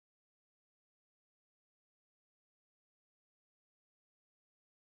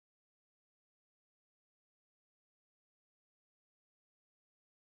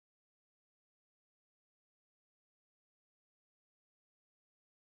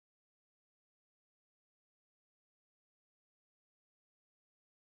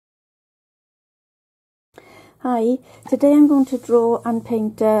Hi, today I'm going to draw and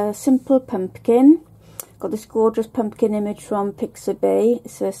paint a simple pumpkin. Got this gorgeous pumpkin image from Pixabay.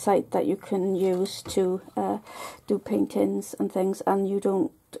 It's a site that you can use to do paintings and things, and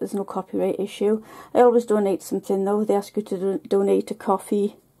there's no copyright issue. I always donate something though. They ask you to donate a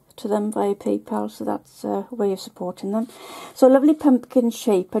coffee to them via PayPal, so that's a way of supporting them. So a lovely pumpkin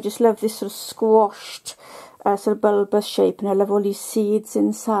shape. I just love this sort of squashed sort of bulbous shape, and I love all these seeds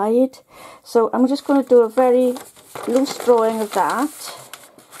inside. So I'm just going to do a very loose drawing of that.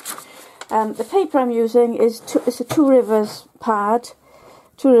 The paper I'm using is a Two Rivers pad.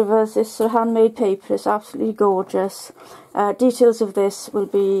 Two Rivers is sort of handmade paper. It's absolutely gorgeous. Details of this will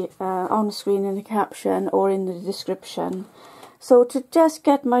be on the screen in the caption or in the description. So to just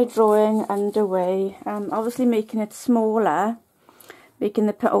get my drawing underway, I'm obviously making it smaller,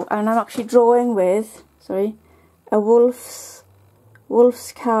 and I'm actually drawing with a Wolf's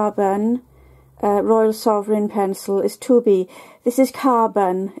Carbon Royal Sovereign pencil. Is 2B. This is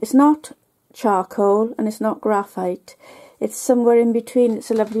carbon. It's not charcoal and it's not graphite. It's somewhere in between.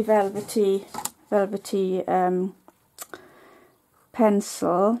 It's a lovely velvety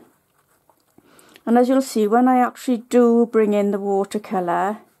pencil. And as you'll see, when I actually do bring in the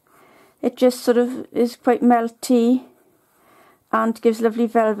watercolour, it just sort of is quite melty and gives lovely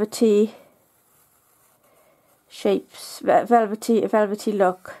velvety shapes, velvety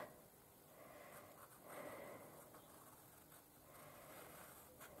look.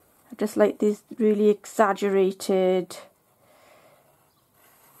 I just like these really exaggerated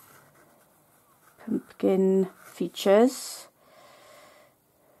pumpkin features.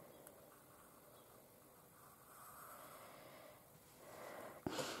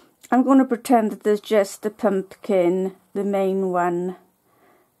 I'm going to pretend that there's just the pumpkin, the main one.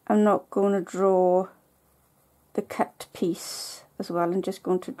 I'm not going to draw the cut piece as well. I'm just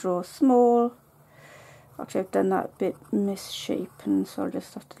going to draw small. Actually, I've done that a bit misshapen, so I'll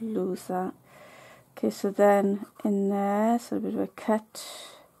just have to lose that. Okay, so then in there, so a bit of a cut.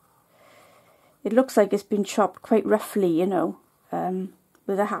 It looks like it's been chopped quite roughly, you know,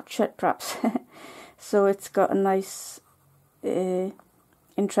 with a hatchet perhaps. So it's got a nice,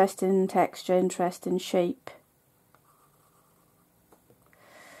 interesting texture, interesting shape.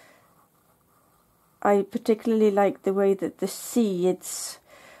 I particularly like the way that the seeds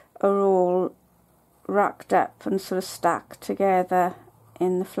are all racked up and sort of stacked together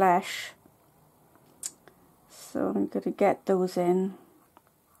in the flesh. So I'm going to get those in.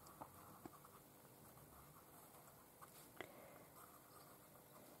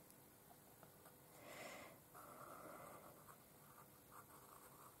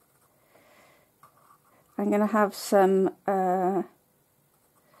 I'm going to have some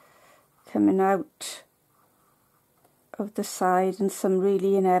coming out of the side and some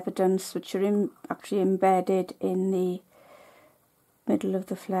really in evidence, which are actually embedded in the middle of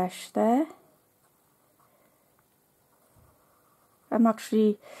the flesh there. I've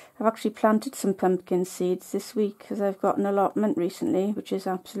actually planted some pumpkin seeds this week because I've got an allotment recently, which is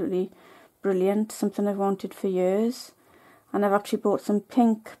absolutely brilliant, something I've wanted for years. And I've actually bought some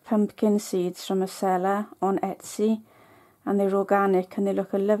pink pumpkin seeds from a seller on Etsy, and they're organic and they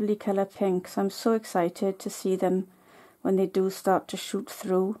look a lovely colour pink, so I'm so excited to see them when they do start to shoot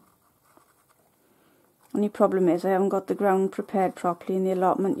through. Only problem is I haven't got the ground prepared properly in the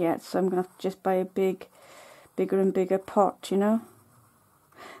allotment yet, so I'm going to have to just buy a bigger and bigger pot, you know.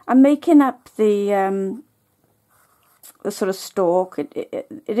 I'm making up the sort of stalk. It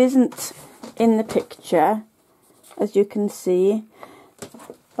isn't in the picture, as you can see,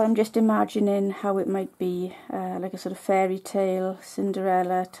 but I'm just imagining how it might be, like a sort of fairy tale,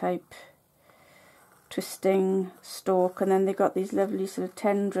 Cinderella type twisting stalk, and then they got these lovely sort of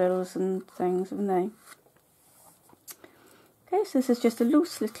tendrils and things, haven't they? Okay, so this is just a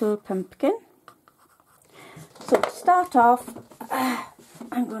loose little pumpkin. So to start off,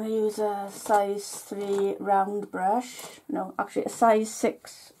 I'm going to use a size 3 round brush, no, actually a size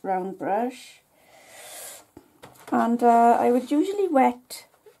 6 round brush. And I would usually wet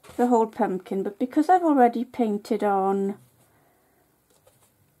the whole pumpkin, but because I've already painted on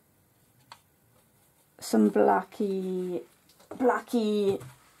some blacky, you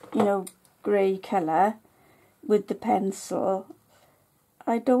know, grey colour with the pencil,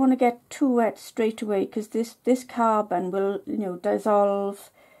 I don't want to get too wet straight away, because this carbon will, you know, dissolve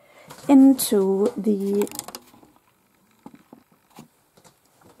into the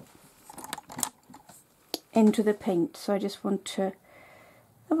paint, so I just want to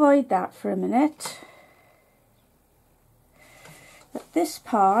avoid that for a minute. But this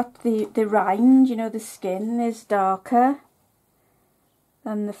part, the rind, you know, the skin is darker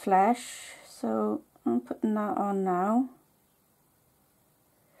than the flesh, so I'm putting that on now.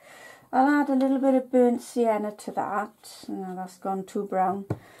 I'll add a little bit of burnt sienna to that. No, that's gone too brown.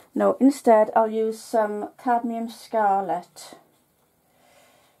 No, instead I'll use some cadmium scarlet.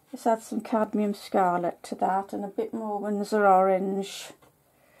 Just add some cadmium scarlet to that and a bit more Windsor orange.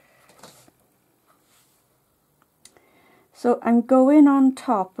 So I'm going on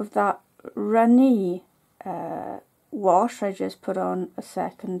top of that runny wash I just put on a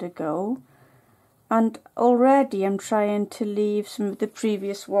second ago. And already I'm trying to leave some of the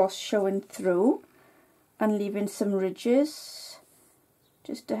previous wash showing through and leaving some ridges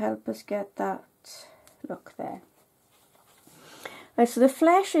just to help us get that look there. Right, so the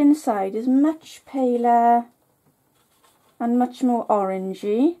flesh inside is much paler and much more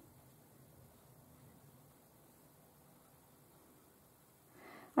orangey.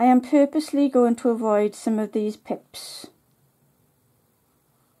 I am purposely going to avoid some of these pips.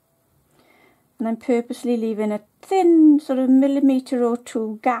 And I'm purposely leaving a thin sort of millimetre or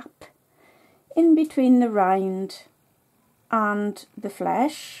two gap in between the rind and the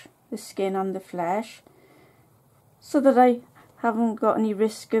flesh, the skin and the flesh, so that I haven't got any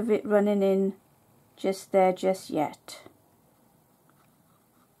risk of it running in just there just yet.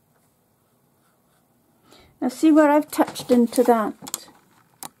 Now see where I've touched into that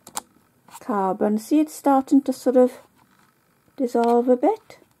carbon, see it's starting to sort of dissolve a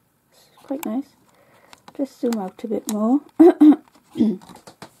bit. Quite nice. Just zoom out a bit more.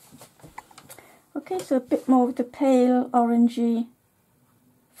 Okay, so a bit more of the pale orangey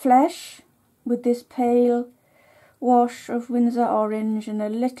flesh with this pale wash of Windsor orange and a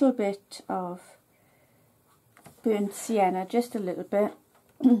little bit of burnt sienna, just a little bit.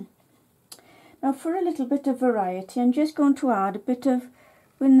 Now for a little bit of variety, I'm just going to add a bit of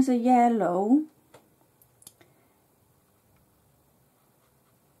Windsor yellow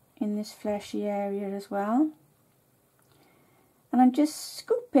in this fleshy area as well, and I'm just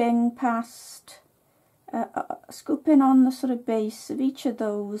scooping past, scooping on the sort of base of each of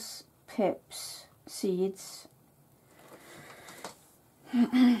those pips, seeds.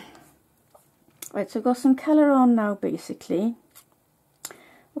 Right, so I've got some colour on now basically.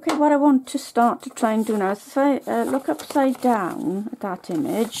 Okay, what I want to start to try and do now is if I look upside down at that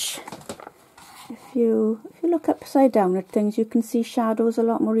image. If you look upside down at things, you can see shadows a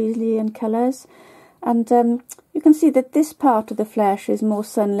lot more easily in colours, and you can see that this part of the flesh is more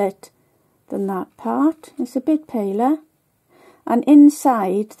sunlit than that part. It's a bit paler, and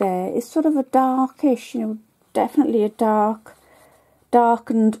inside there is sort of a darkish, you know, definitely a dark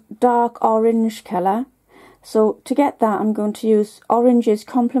orange colour. So to get that, I'm going to use Orange's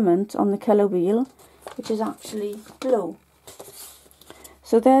complement on the colour wheel, which is actually blue.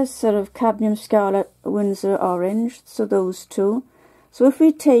 So there's sort of cadmium scarlet, Windsor orange, so those two. So if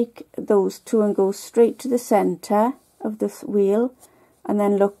we take those two and go straight to the centre of the wheel and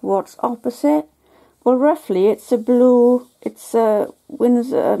then look what's opposite, well roughly it's a blue, it's a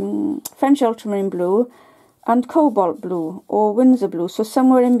Windsor, French ultramarine blue and cobalt blue or Windsor blue. So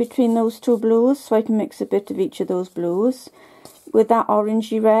somewhere in between those two blues, so I can mix a bit of each of those blues with that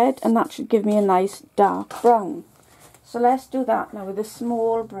orangey red, and that should give me a nice dark brown. So let's do that now with a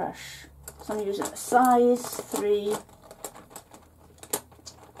small brush. So I'm using a size 3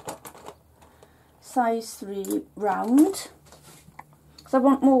 round. So I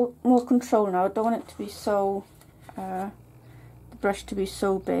want more control now. I don't want it to be so, the brush to be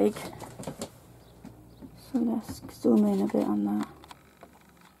so big. So let's zoom in a bit on that.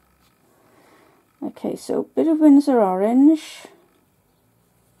 Okay, so a bit of Windsor orange.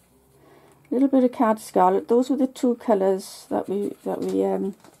 A little bit of cad scarlet. Those were the two colours that we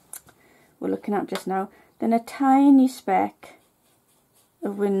were looking at just now. Then a tiny speck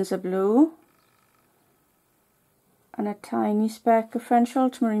of Windsor blue and a tiny speck of French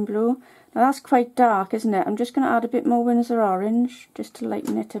ultramarine blue. Now that's quite dark, isn't it? I'm just going to add a bit more Windsor orange just to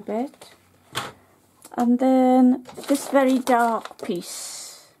lighten it a bit. And then this very dark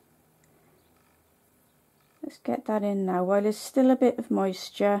piece. Let's get that in now while there's still a bit of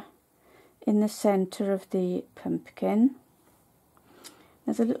moisture in the centre of the pumpkin.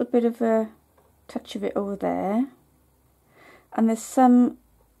 There's a little bit of a touch of it over there, and there's some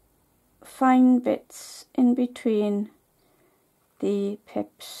fine bits in between the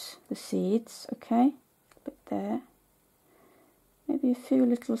pips, the seeds, okay, a bit there, maybe a few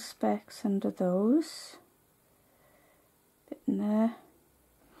little specks under those, a bit in there,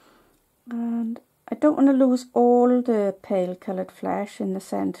 and I don't want to lose all the pale coloured flesh in the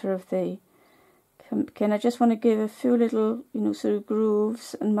centre of the pumpkin. I just want to give a few little, you know, sort of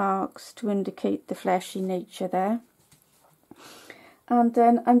grooves and marks to indicate the fleshy nature there. And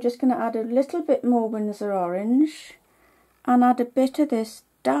then I'm just going to add a little bit more Windsor orange and add a bit of this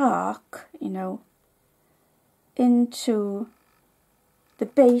dark, you know, into the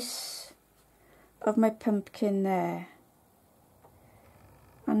base of my pumpkin there.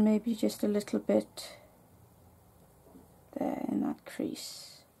 And maybe just a little bit there in that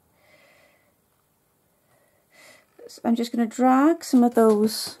crease. So I'm just going to drag some of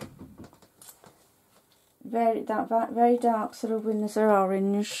those very dark sort of Windsor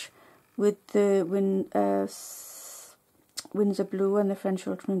orange with the Windsor blue and the French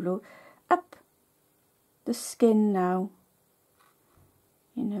ultramarine blue up the skin now,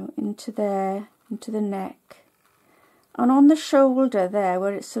 you know, into there, into the neck, and on the shoulder there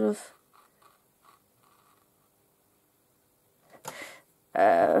where it's sort of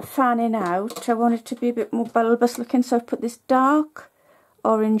fanning out. I want it to be a bit more bulbous looking, so I've put this dark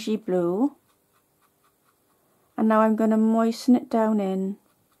orangey blue, and now I'm going to moisten it down in,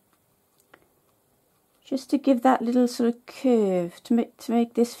 just to give that little sort of curve. To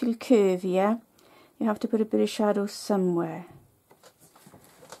make this feel curvier, you have to put a bit of shadow somewhere.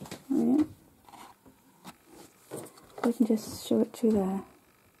 Yeah. We can just show it to you there.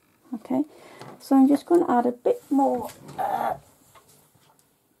 Okay, so I'm just going to add a bit more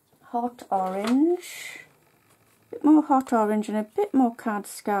hot orange, and a bit more card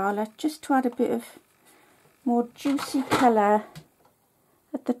scarlet, just to add a bit of more juicy colour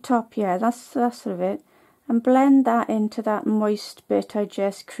at the top. Yeah, that's sort of it, and blend that into that moist bit I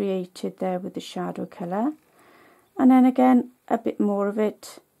just created there with the shadow colour, and then again a bit more of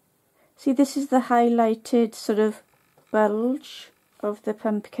it. See, this is the highlighted sort of bulge of the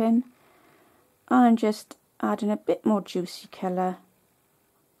pumpkin, and I'm just adding a bit more juicy colour.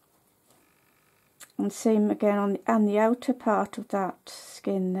 And same again on the outer part of that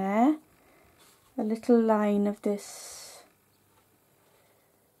skin there, a little line of this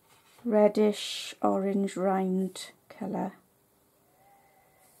reddish orange rind colour,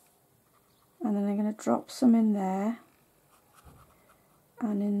 and then I'm going to drop some in there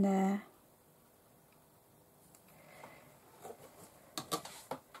and in there.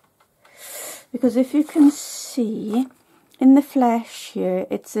 Because if you can see, in the flesh here,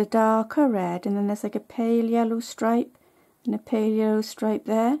 it's a darker red, and then there's like a pale yellow stripe and a pale yellow stripe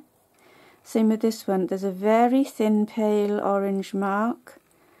there. Same with this one, there's a very thin pale orange mark,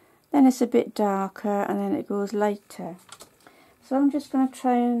 then it's a bit darker, and then it goes lighter. So I'm just going to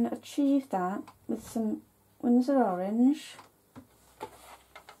try and achieve that with some Windsor orange.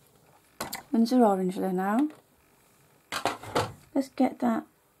 Windsor orange there now. Let's get that.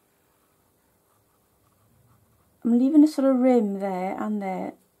 I'm leaving a sort of rim there and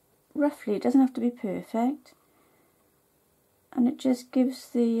there, roughly. It doesn't have to be perfect, and it just gives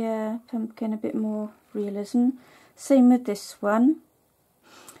the pumpkin a bit more realism. Same with this one,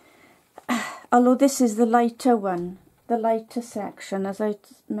 although this is the lighter one, the lighter section, as I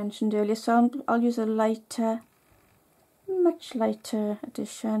mentioned earlier, so I'll use a lighter, much lighter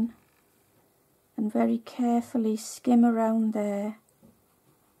edition, and very carefully skim around there,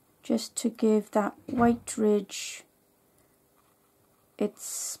 just to give that white ridge its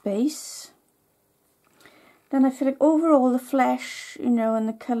space. Then I feel like overall the flesh, you know, and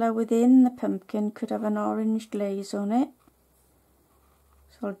the colour within the pumpkin could have an orange glaze on it.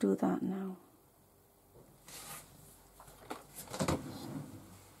 So I'll do that now.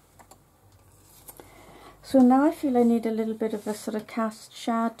 So now I feel I need a little bit of a sort of cast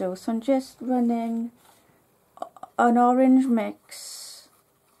shadow, so I'm just running an orange mix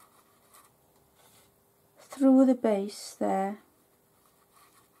through the base there,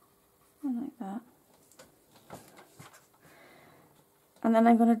 and like that. And then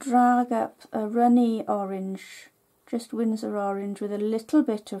I'm going to drag up a runny orange, just Windsor orange, with a little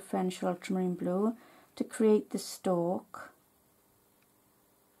bit of French ultramarine blue to create the stalk.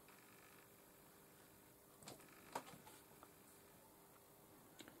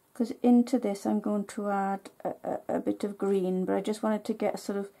 Because into this I'm going to add a bit of green, but I just wanted to get a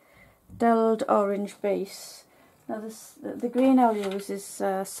sort of dulled orange base. Now the green I'll use is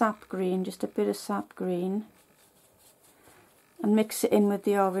sap green, just a bit of sap green, and mix it in with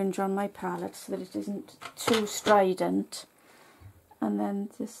the orange on my palette so that it isn't too strident, and then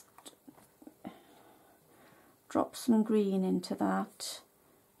just drop some green into that,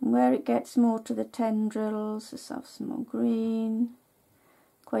 and where it gets more to the tendrils, just have some more green,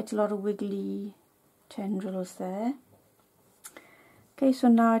 quite a lot of wiggly tendrils there. Okay, so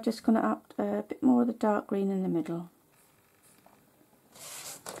now I'm just going to add a bit more of the dark green in the middle.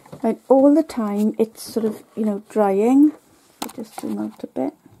 Right, all the time it's sort of, you know, drying. I'll just zoom out a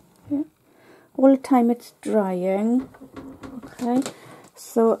bit here. All the time it's drying. Okay,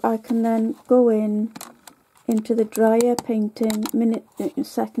 so I can then go into the dryer painting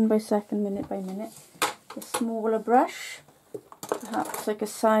second by second, minute by minute. A smaller brush, perhaps like a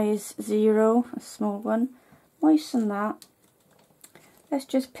size 0, a small one. Moisten that. Let's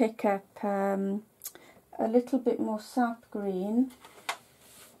just pick up a little bit more sap green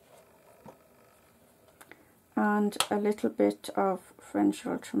and a little bit of French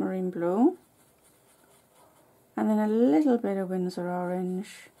ultramarine blue, and then a little bit of Windsor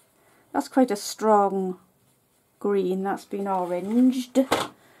orange. That's quite a strong green, that's been oranged.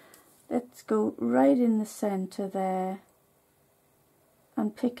 Let's go right in the centre there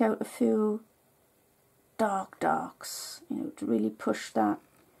and pick out a few darks, you know, to really push that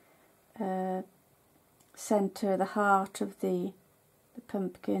centre, the heart of the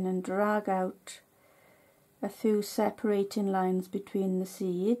pumpkin, and drag out a few separating lines between the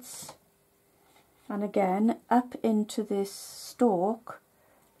seeds. And again, up into this stalk,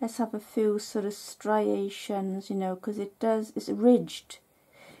 let's have a few sort of striations, you know, because it's ridged,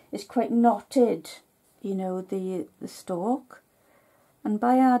 it's quite knotted, you know, the stalk. And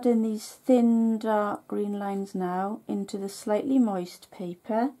by adding these thin dark green lines now into the slightly moist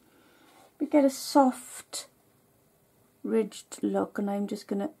paper, we get a soft ridged look. And I'm just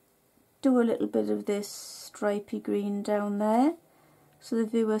going to do a little bit of this stripy green down there so the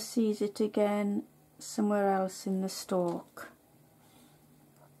viewer sees it again somewhere else in the stalk.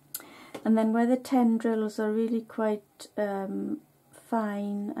 And then where the tendrils are really quite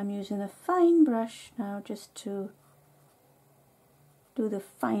fine, I'm using a fine brush now just to do the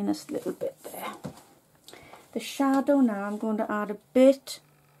finest little bit there. The shadow now, I'm going to add a bit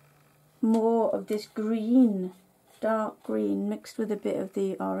more of this green, dark green, mixed with a bit of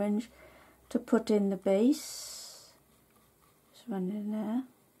the orange to put in the base. Just run in there.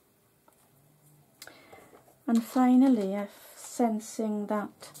 And finally, I'm sensing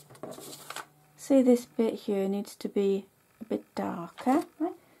that, say this bit here needs to be a bit darker,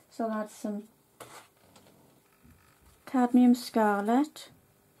 right? So I'll add some cadmium scarlet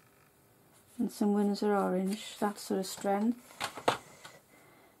and some Windsor orange, that sort of strength,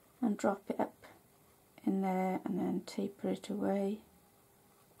 and drop it up in there and then taper it away.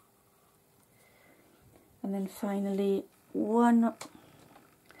 And then finally one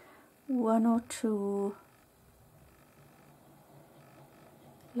or two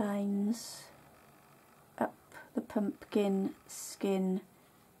lines up the pumpkin skin.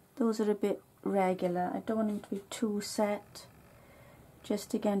 Those are a bit regular, I don't want them to be too set,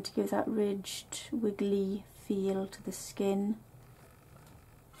 just again to give that ridged, wiggly feel to the skin.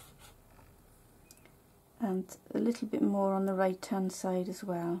 And a little bit more on the right hand side as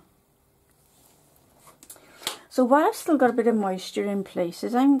well. So while I've still got a bit of moisture in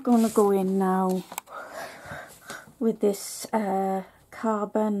places, I'm going to go in now with this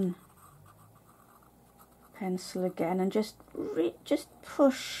carbon pencil again and just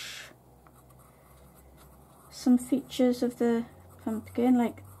push some features of the pumpkin,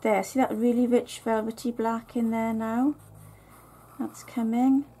 like there. See that really rich velvety black in there now? That's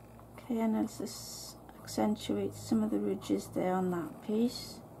coming. Okay, and let's just accentuate some of the ridges there on that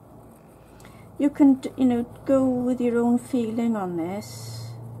piece. You can, you know, go with your own feeling on this.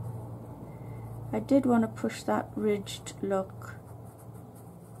 I did want to push that ridged look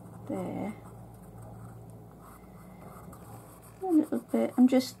there a little bit. I'm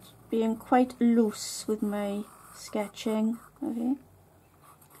just being quite loose with my sketching. Okay,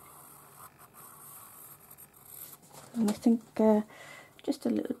 and I think just a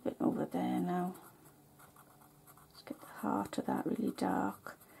little bit over there now. Let's get the heart of that really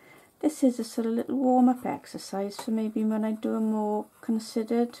dark. This is a sort of little warm-up exercise for maybe when I do a more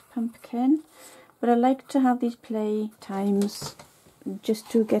considered pumpkin, but I like to have these play times just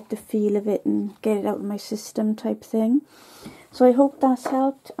to get the feel of it and get it out of my system type thing. So I hope that's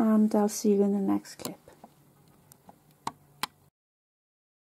helped, and I'll see you in the next clip.